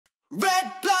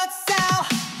Red blood cell,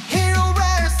 hero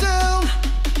Airzoom.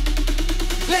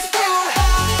 Let's do it.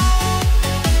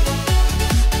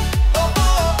 Oh,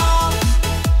 oh, oh.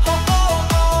 Oh, oh,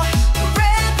 oh.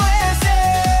 Red blood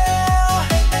cell.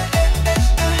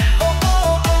 Oh,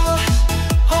 oh, oh.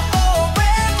 Oh, oh,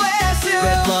 red blood cell.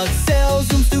 Red blood cell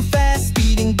zooms too fast,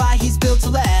 speeding by, he's built to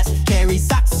last.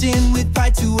 Carries oxygen with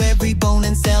pride to every bone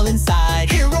and cell inside.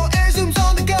 Hero Airzoom's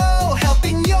on the go,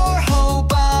 helping your whole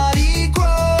body grow.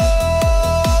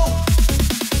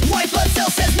 White blood cell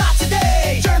says not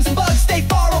today. Germs and bugs stay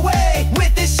far away.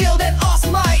 With his shield and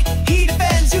awesome might, he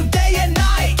defends you day and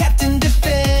night. Captain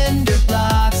Defender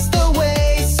blocks the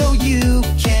way, so you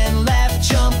can laugh,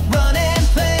 jump, run, and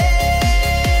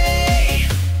play.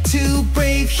 Two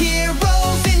brave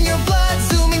heroes in your blood,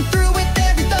 zooming through with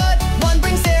every thud. One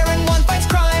brings air and one fights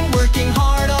crime, working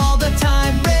hard all the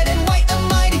time. Red and white, a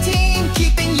mighty team,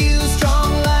 keeping you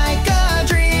strong like a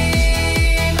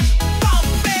dream.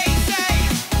 Bombay say.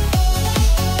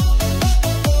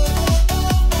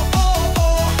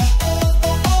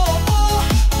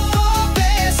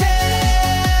 Bombay say.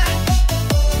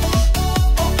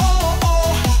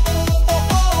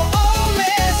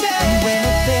 When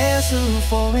a bear's who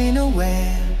falling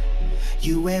away,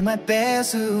 you and my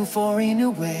bears who falling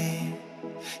away.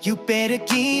 You better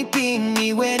keep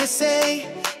me where to say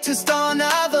to start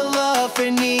another love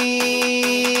for me.